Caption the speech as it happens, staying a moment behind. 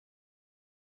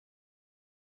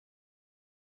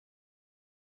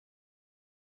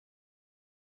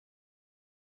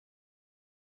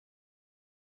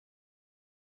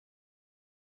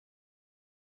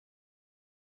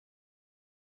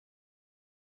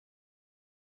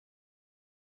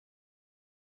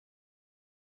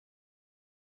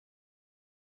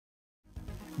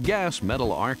Gas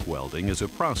metal arc welding is a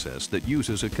process that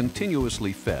uses a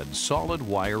continuously fed solid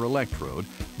wire electrode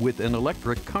with an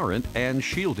electric current and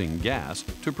shielding gas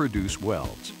to produce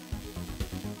welds.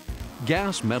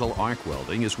 Gas metal arc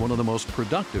welding is one of the most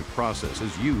productive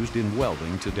processes used in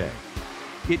welding today.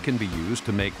 It can be used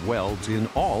to make welds in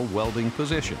all welding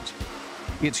positions.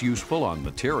 It's useful on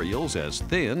materials as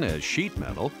thin as sheet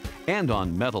metal and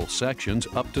on metal sections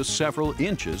up to several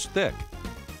inches thick.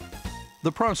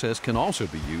 The process can also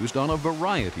be used on a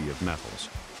variety of metals.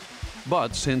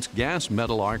 But since gas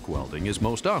metal arc welding is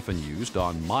most often used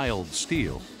on mild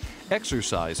steel,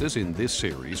 exercises in this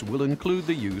series will include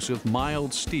the use of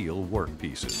mild steel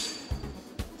workpieces.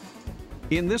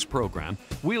 In this program,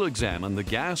 we'll examine the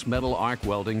gas metal arc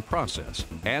welding process,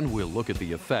 and we'll look at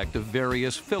the effect of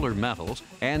various filler metals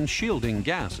and shielding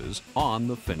gases on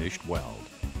the finished weld.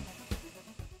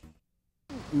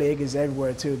 MIG is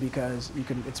everywhere too because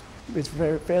it's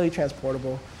fairly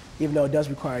transportable, even though it does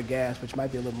require gas, which might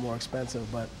be a little more expensive,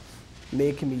 but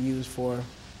MIG can be used for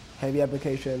heavy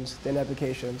applications, thin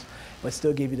applications, but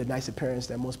still give you the nice appearance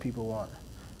that most people want.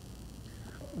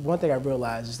 One thing I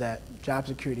realized is that job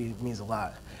security means a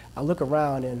lot. I look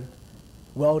around and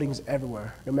welding's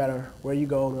everywhere. No matter where you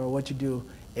go or what you do,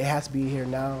 it has to be here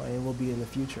now and it will be in the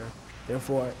future.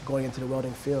 Therefore, going into the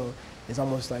welding field is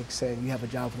almost like saying you have a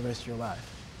job for the rest of your life.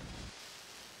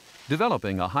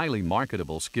 Developing a highly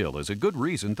marketable skill is a good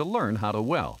reason to learn how to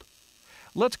weld.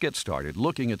 Let's get started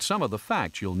looking at some of the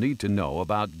facts you'll need to know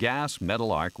about gas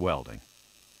metal arc welding.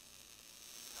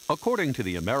 According to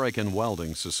the American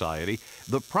Welding Society,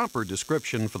 the proper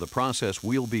description for the process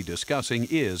we'll be discussing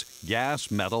is gas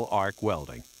metal arc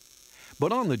welding.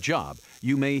 But on the job,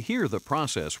 you may hear the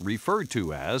process referred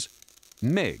to as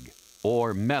MIG,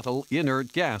 or metal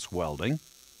inert gas welding,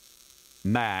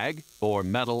 MAG, or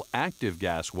metal active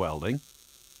gas welding,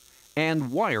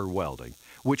 and wire welding,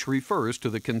 which refers to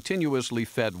the continuously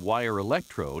fed wire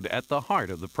electrode at the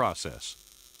heart of the process.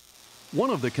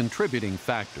 One of the contributing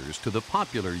factors to the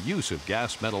popular use of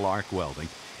gas metal arc welding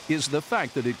is the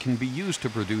fact that it can be used to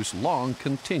produce long,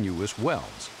 continuous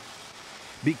welds.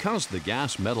 Because the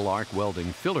gas metal arc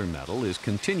welding filler metal is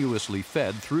continuously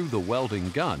fed through the welding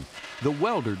gun, the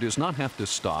welder does not have to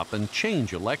stop and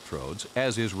change electrodes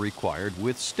as is required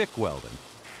with stick welding.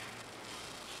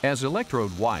 As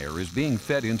electrode wire is being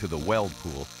fed into the weld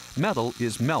pool, metal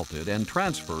is melted and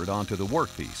transferred onto the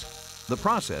workpiece. The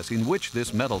process in which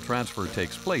this metal transfer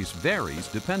takes place varies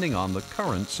depending on the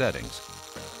current settings.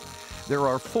 There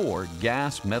are 4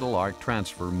 gas metal arc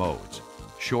transfer modes: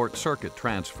 short circuit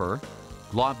transfer,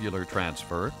 globular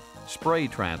transfer, spray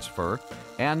transfer,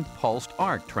 and pulsed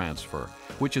arc transfer,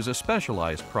 which is a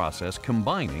specialized process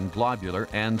combining globular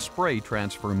and spray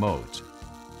transfer modes.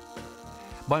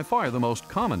 By far the most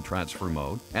common transfer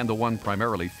mode, and the one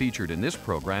primarily featured in this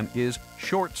program, is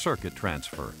short circuit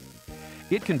transfer.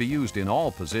 It can be used in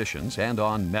all positions and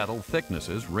on metal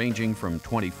thicknesses ranging from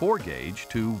 24 gauge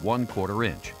to 1/4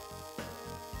 inch.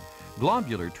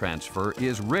 Globular transfer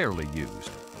is rarely used.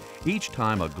 Each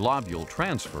time a globule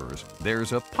transfers,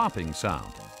 there's a popping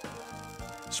sound.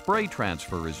 Spray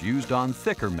transfer is used on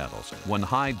thicker metals when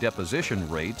high deposition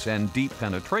rates and deep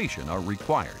penetration are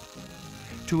required.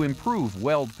 To improve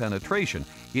weld penetration,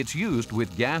 it's used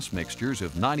with gas mixtures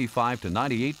of 95 to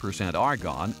 98%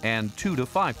 argon and 2 to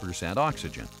 5%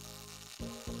 oxygen.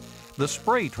 The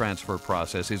spray transfer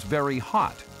process is very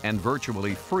hot and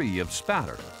virtually free of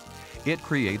spatter. It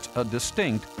creates a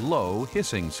distinct low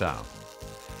hissing sound.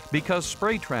 Because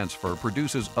spray transfer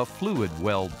produces a fluid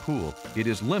weld pool, it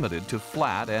is limited to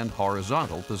flat and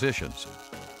horizontal positions.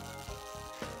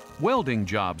 Welding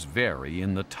jobs vary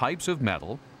in the types of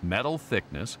metal, metal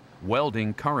thickness,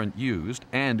 welding current used,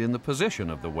 and in the position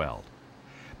of the weld.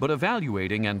 But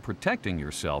evaluating and protecting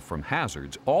yourself from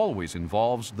hazards always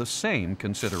involves the same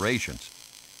considerations.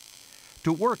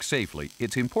 To work safely,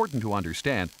 it's important to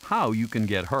understand how you can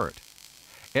get hurt.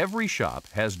 Every shop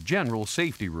has general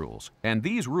safety rules, and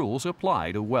these rules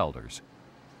apply to welders.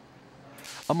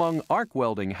 Among arc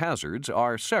welding hazards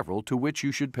are several to which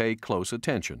you should pay close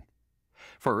attention.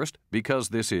 First, because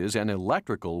this is an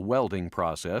electrical welding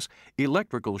process,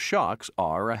 electrical shocks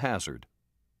are a hazard.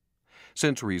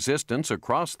 Since resistance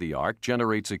across the arc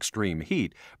generates extreme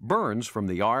heat, burns from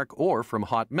the arc or from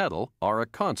hot metal are a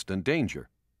constant danger.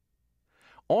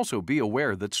 Also, be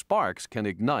aware that sparks can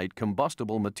ignite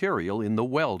combustible material in the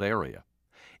weld area.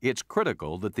 It's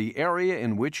critical that the area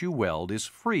in which you weld is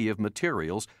free of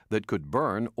materials that could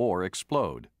burn or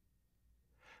explode.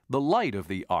 The light of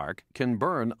the arc can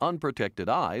burn unprotected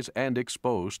eyes and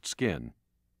exposed skin.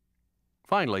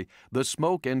 Finally, the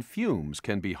smoke and fumes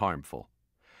can be harmful.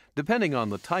 Depending on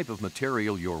the type of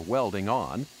material you're welding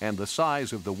on and the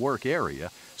size of the work area,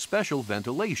 special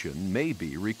ventilation may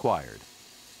be required.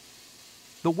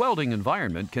 The welding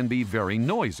environment can be very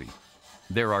noisy.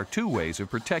 There are two ways of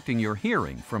protecting your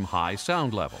hearing from high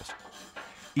sound levels.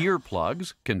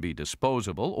 Earplugs can be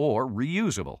disposable or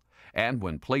reusable, and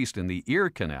when placed in the ear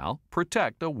canal,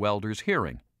 protect a welder's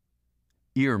hearing.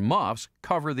 Ear muffs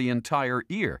cover the entire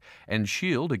ear and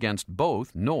shield against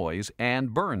both noise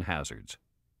and burn hazards.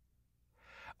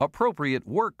 Appropriate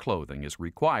work clothing is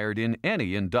required in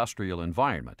any industrial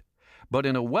environment, but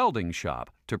in a welding shop,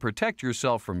 to protect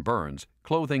yourself from burns,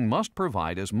 clothing must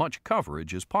provide as much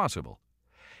coverage as possible.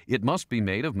 It must be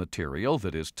made of material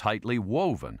that is tightly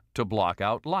woven to block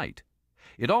out light.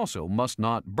 It also must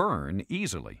not burn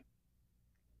easily.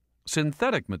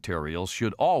 Synthetic materials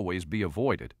should always be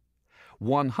avoided.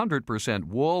 100%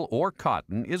 wool or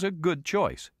cotton is a good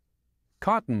choice.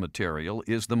 Cotton material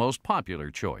is the most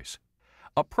popular choice.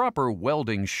 A proper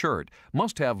welding shirt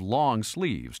must have long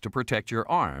sleeves to protect your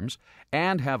arms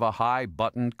and have a high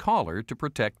buttoned collar to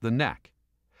protect the neck.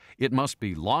 It must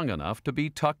be long enough to be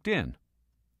tucked in.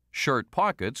 Shirt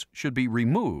pockets should be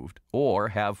removed or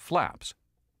have flaps.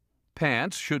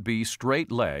 Pants should be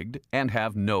straight-legged and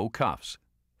have no cuffs.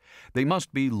 They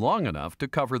must be long enough to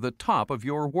cover the top of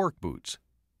your work boots.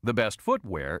 The best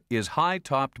footwear is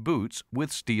high-topped boots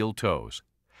with steel toes.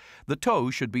 The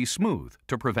toes should be smooth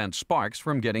to prevent sparks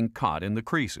from getting caught in the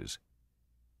creases.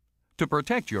 To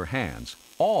protect your hands,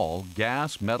 all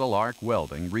gas metal arc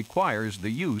welding requires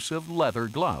the use of leather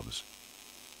gloves.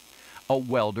 A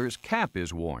welder's cap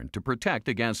is worn to protect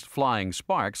against flying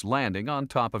sparks landing on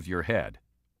top of your head.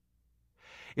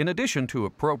 In addition to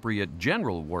appropriate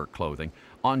general work clothing,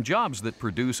 on jobs that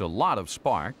produce a lot of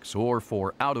sparks or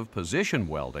for out-of-position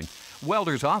welding,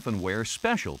 welders often wear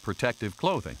special protective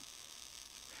clothing.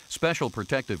 Special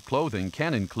protective clothing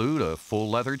can include a full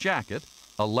leather jacket,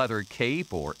 a leather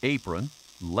cape or apron,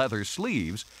 leather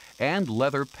sleeves, and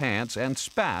leather pants and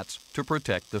spats to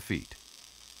protect the feet.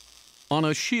 On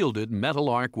a shielded metal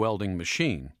arc welding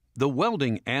machine, the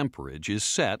welding amperage is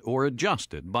set or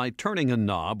adjusted by turning a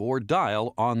knob or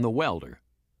dial on the welder.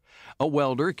 A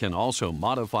welder can also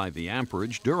modify the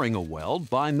amperage during a weld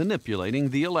by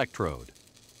manipulating the electrode.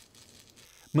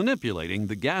 Manipulating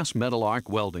the gas metal arc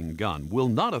welding gun will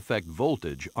not affect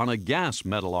voltage on a gas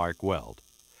metal arc weld.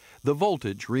 The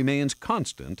voltage remains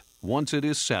constant once it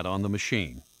is set on the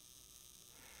machine.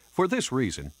 For this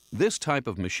reason, this type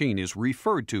of machine is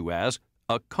referred to as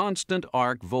a constant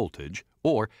arc voltage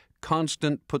or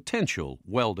constant potential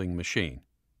welding machine.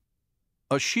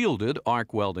 A shielded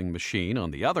arc welding machine,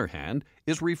 on the other hand,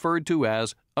 is referred to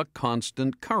as a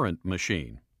constant current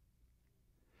machine.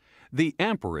 The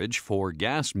amperage for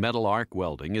gas metal arc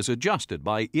welding is adjusted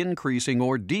by increasing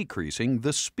or decreasing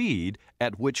the speed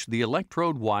at which the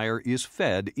electrode wire is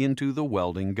fed into the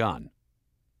welding gun.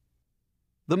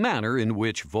 The manner in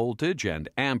which voltage and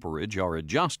amperage are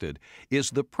adjusted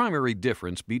is the primary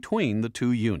difference between the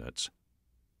two units.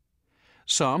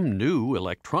 Some new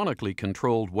electronically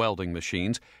controlled welding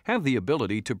machines have the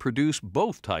ability to produce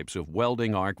both types of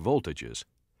welding arc voltages.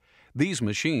 These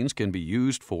machines can be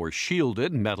used for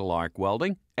shielded metal arc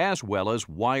welding as well as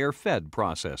wire-fed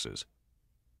processes.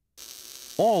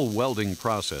 All welding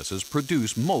processes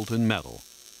produce molten metal.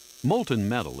 Molten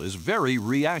metal is very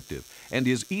reactive and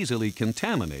is easily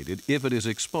contaminated if it is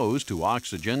exposed to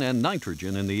oxygen and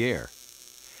nitrogen in the air.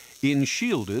 In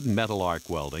shielded metal arc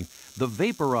welding, the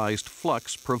vaporized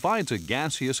flux provides a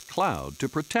gaseous cloud to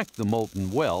protect the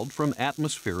molten weld from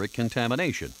atmospheric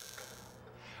contamination.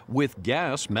 With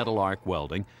gas metal arc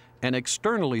welding, an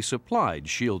externally supplied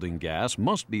shielding gas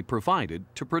must be provided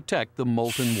to protect the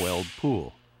molten weld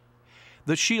pool.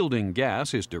 The shielding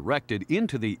gas is directed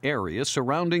into the area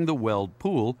surrounding the weld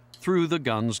pool through the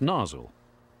gun's nozzle.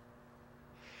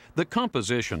 The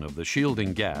composition of the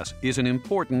shielding gas is an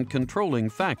important controlling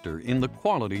factor in the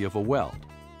quality of a weld.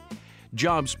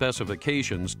 Job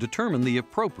specifications determine the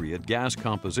appropriate gas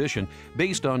composition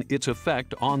based on its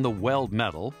effect on the weld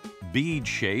metal, bead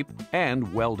shape,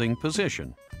 and welding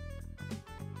position.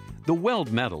 The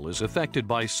weld metal is affected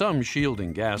by some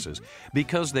shielding gases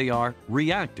because they are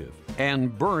reactive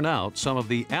and burn out some of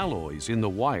the alloys in the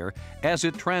wire as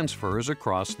it transfers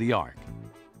across the arc.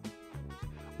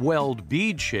 Weld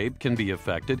bead shape can be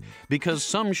affected because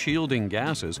some shielding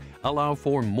gases allow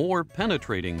for more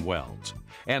penetrating welds,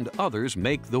 and others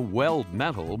make the weld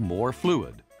metal more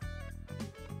fluid.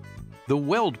 The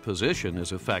weld position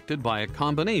is affected by a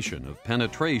combination of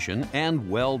penetration and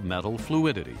weld metal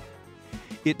fluidity.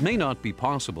 It may not be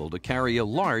possible to carry a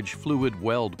large fluid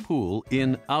weld pool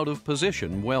in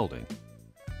out-of-position welding.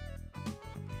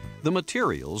 The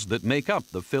materials that make up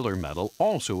the filler metal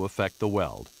also affect the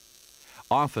weld.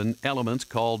 Often, elements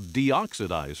called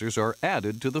deoxidizers are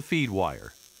added to the feed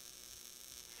wire.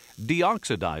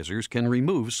 Deoxidizers can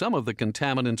remove some of the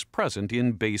contaminants present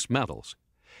in base metals.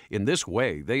 In this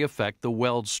way, they affect the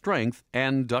weld strength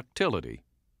and ductility.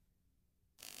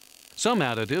 Some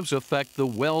additives affect the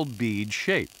weld bead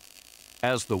shape.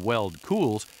 As the weld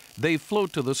cools, they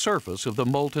float to the surface of the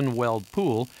molten weld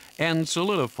pool and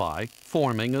solidify,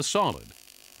 forming a solid.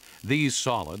 These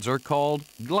solids are called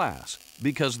glass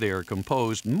because they are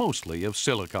composed mostly of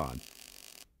silicon.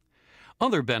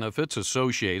 Other benefits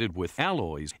associated with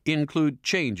alloys include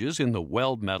changes in the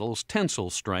weld metal's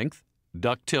tensile strength,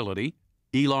 ductility,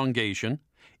 elongation,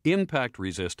 impact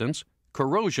resistance,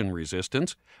 corrosion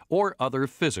resistance, or other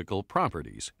physical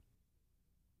properties.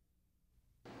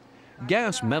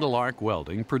 Gas metal arc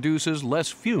welding produces less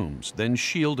fumes than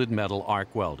shielded metal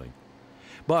arc welding.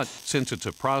 But since it's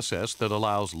a process that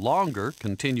allows longer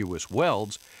continuous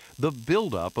welds, the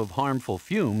buildup of harmful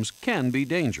fumes can be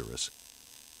dangerous.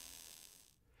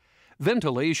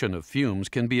 Ventilation of fumes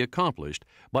can be accomplished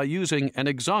by using an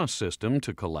exhaust system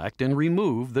to collect and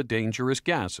remove the dangerous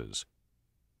gases.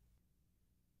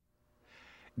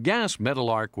 Gas metal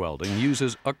arc welding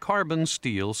uses a carbon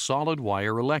steel solid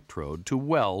wire electrode to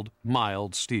weld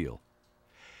mild steel.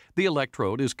 The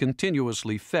electrode is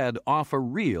continuously fed off a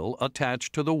reel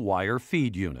attached to the wire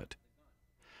feed unit.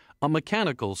 A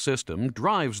mechanical system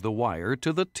drives the wire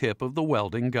to the tip of the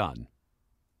welding gun.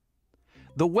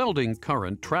 The welding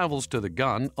current travels to the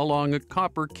gun along a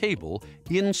copper cable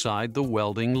inside the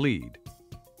welding lead.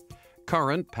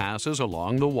 Current passes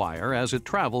along the wire as it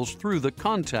travels through the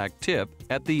contact tip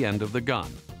at the end of the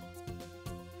gun.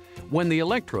 When the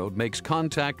electrode makes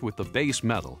contact with the base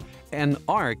metal, an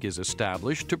arc is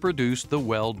established to produce the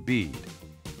weld bead.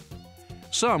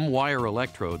 Some wire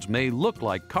electrodes may look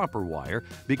like copper wire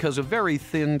because a very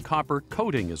thin copper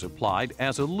coating is applied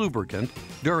as a lubricant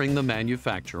during the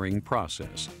manufacturing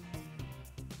process.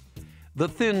 The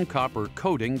thin copper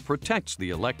coating protects the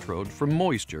electrode from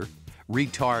moisture,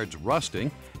 retards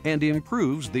rusting, and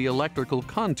improves the electrical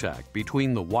contact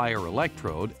between the wire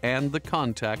electrode and the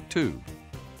contact tube.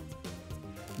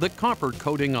 The copper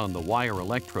coating on the wire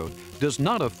electrode does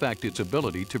not affect its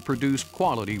ability to produce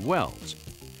quality welds.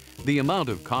 The amount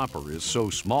of copper is so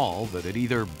small that it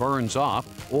either burns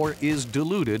off or is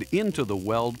diluted into the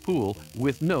weld pool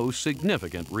with no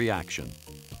significant reaction.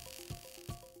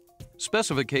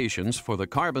 Specifications for the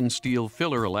carbon steel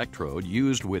filler electrode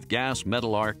used with gas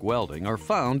metal arc welding are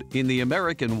found in the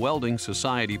American Welding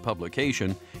Society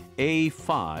publication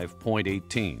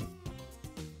A5.18.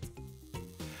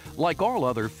 Like all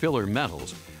other filler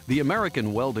metals, the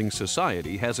American Welding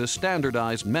Society has a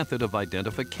standardized method of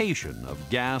identification of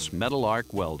gas metal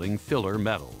arc welding filler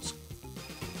metals.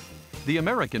 The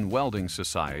American Welding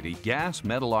Society gas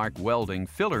metal arc welding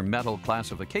filler metal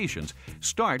classifications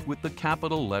start with the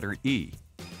capital letter E.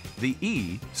 The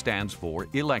E stands for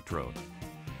electrode.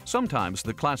 Sometimes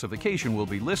the classification will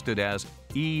be listed as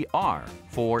ER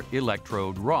for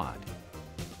electrode rod.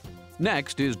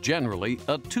 Next is generally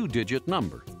a two-digit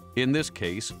number, in this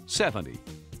case 70.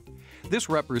 This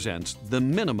represents the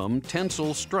minimum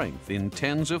tensile strength in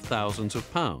tens of thousands of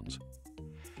pounds.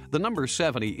 The number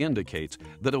 70 indicates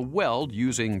that a weld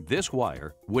using this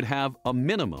wire would have a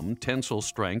minimum tensile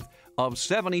strength of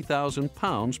 70,000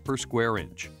 pounds per square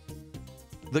inch.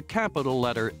 The capital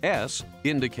letter S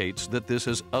indicates that this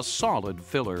is a solid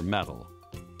filler metal.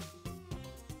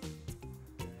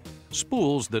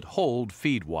 Spools that hold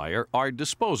feed wire are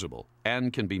disposable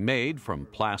and can be made from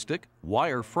plastic,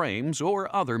 wire frames,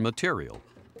 or other material.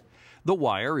 The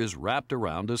wire is wrapped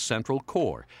around a central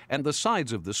core, and the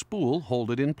sides of the spool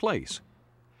hold it in place.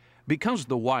 Because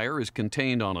the wire is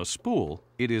contained on a spool,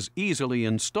 it is easily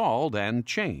installed and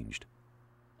changed.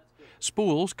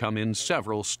 Spools come in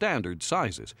several standard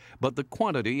sizes, but the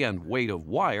quantity and weight of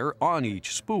wire on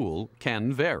each spool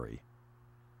can vary.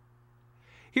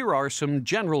 Here are some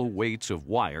general weights of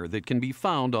wire that can be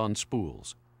found on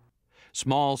spools.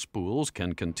 Small spools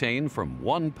can contain from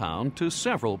 1 pound to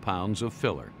several pounds of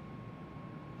filler.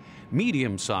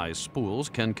 Medium-sized spools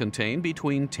can contain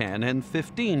between 10 and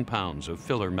 15 pounds of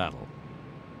filler metal.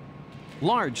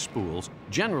 Large spools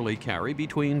generally carry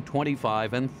between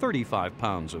 25 and 35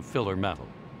 pounds of filler metal.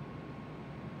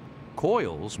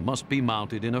 Coils must be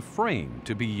mounted in a frame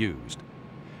to be used.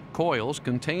 Coils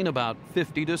contain about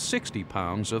 50 to 60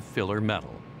 pounds of filler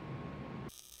metal.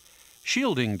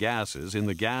 Shielding gases in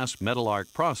the gas metal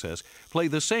arc process play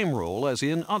the same role as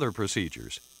in other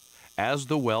procedures. As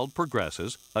the weld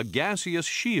progresses, a gaseous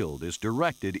shield is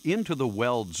directed into the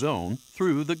weld zone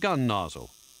through the gun nozzle.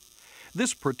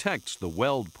 This protects the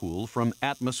weld pool from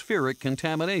atmospheric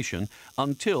contamination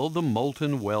until the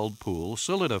molten weld pool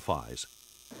solidifies.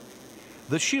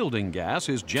 The shielding gas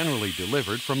is generally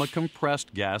delivered from a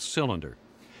compressed gas cylinder.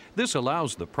 This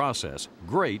allows the process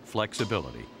great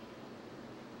flexibility.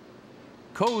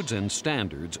 Codes and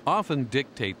standards often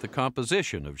dictate the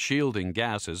composition of shielding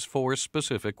gases for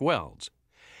specific welds.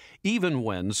 Even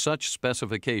when such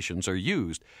specifications are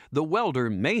used, the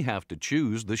welder may have to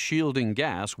choose the shielding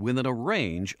gas within a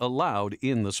range allowed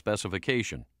in the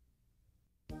specification.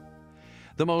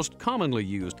 The most commonly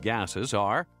used gases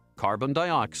are carbon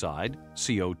dioxide,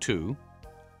 CO2,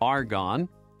 argon,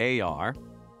 Ar,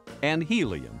 and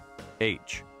helium,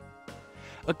 H.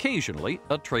 Occasionally,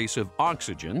 a trace of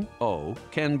oxygen, O,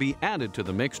 can be added to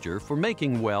the mixture for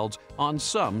making welds on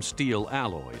some steel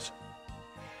alloys.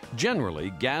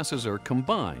 Generally, gases are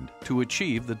combined to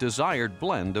achieve the desired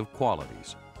blend of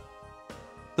qualities.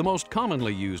 The most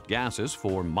commonly used gases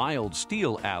for mild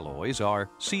steel alloys are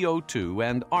CO2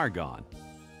 and argon,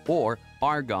 or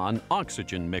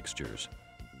argon-oxygen mixtures.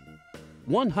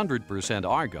 100%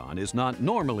 argon is not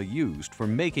normally used for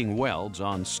making welds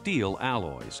on steel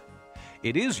alloys.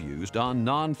 It is used on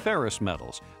non-ferrous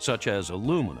metals, such as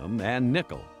aluminum and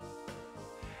nickel.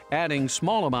 Adding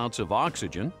small amounts of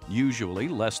oxygen, usually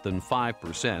less than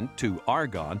 5%, to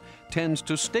argon tends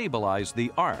to stabilize the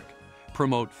arc,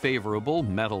 promote favorable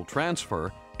metal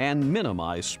transfer, and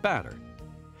minimize spatter.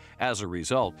 As a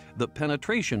result, the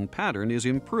penetration pattern is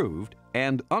improved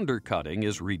and undercutting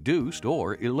is reduced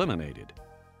or eliminated.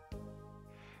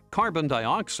 Carbon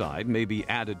dioxide may be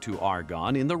added to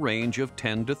argon in the range of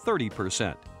 10 to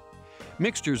 30%.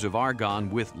 Mixtures of argon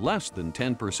with less than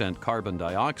 10% carbon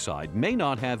dioxide may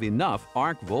not have enough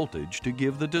arc voltage to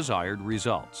give the desired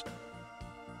results.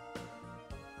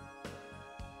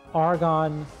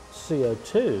 Argon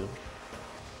CO2,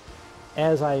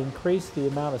 as I increase the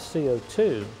amount of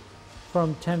CO2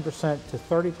 from 10% to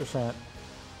 30%,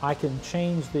 I can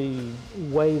change the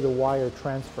way the wire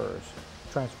transfer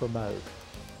mode.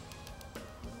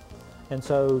 And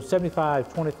so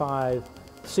 75-25,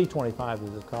 C25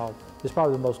 as it's called, is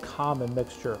probably the most common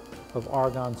mixture of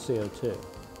argon CO2.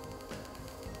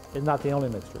 It's not the only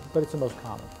mixture, but it's the most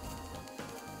common.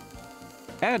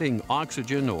 Adding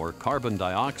oxygen or carbon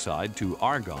dioxide to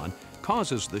argon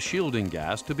causes the shielding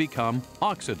gas to become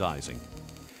oxidizing.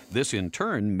 This in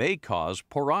turn may cause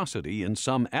porosity in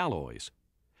some alloys.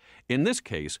 In this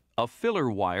case, a filler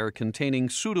wire containing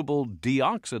suitable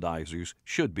deoxidizers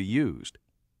should be used.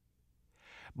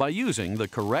 By using the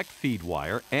correct feed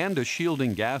wire and a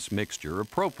shielding gas mixture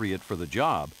appropriate for the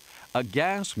job, a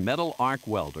gas metal arc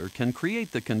welder can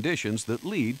create the conditions that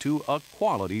lead to a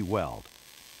quality weld.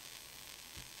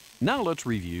 Now let's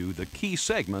review the key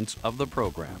segments of the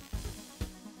program.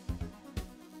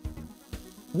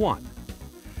 1.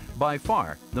 By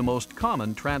far, the most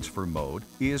common transfer mode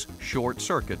is short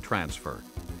circuit transfer.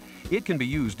 It can be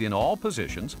used in all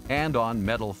positions and on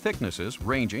metal thicknesses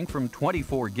ranging from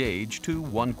 24 gauge to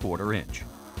 1/4 inch.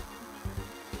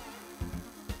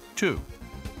 2.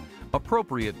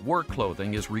 Appropriate work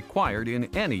clothing is required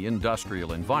in any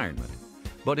industrial environment.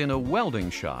 But in a welding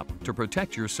shop, to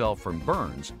protect yourself from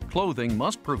burns, clothing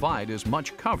must provide as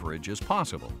much coverage as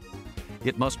possible.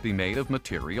 It must be made of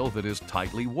material that is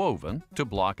tightly woven to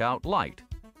block out light.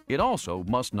 It also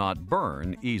must not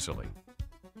burn easily.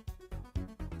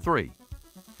 3.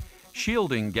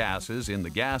 Shielding gases in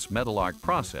the gas metal arc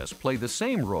process play the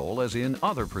same role as in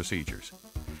other procedures.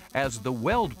 As the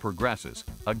weld progresses,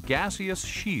 a gaseous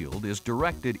shield is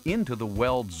directed into the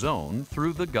weld zone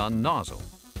through the gun nozzle.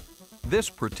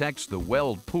 This protects the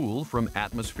weld pool from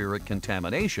atmospheric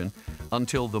contamination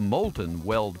until the molten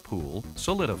weld pool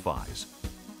solidifies.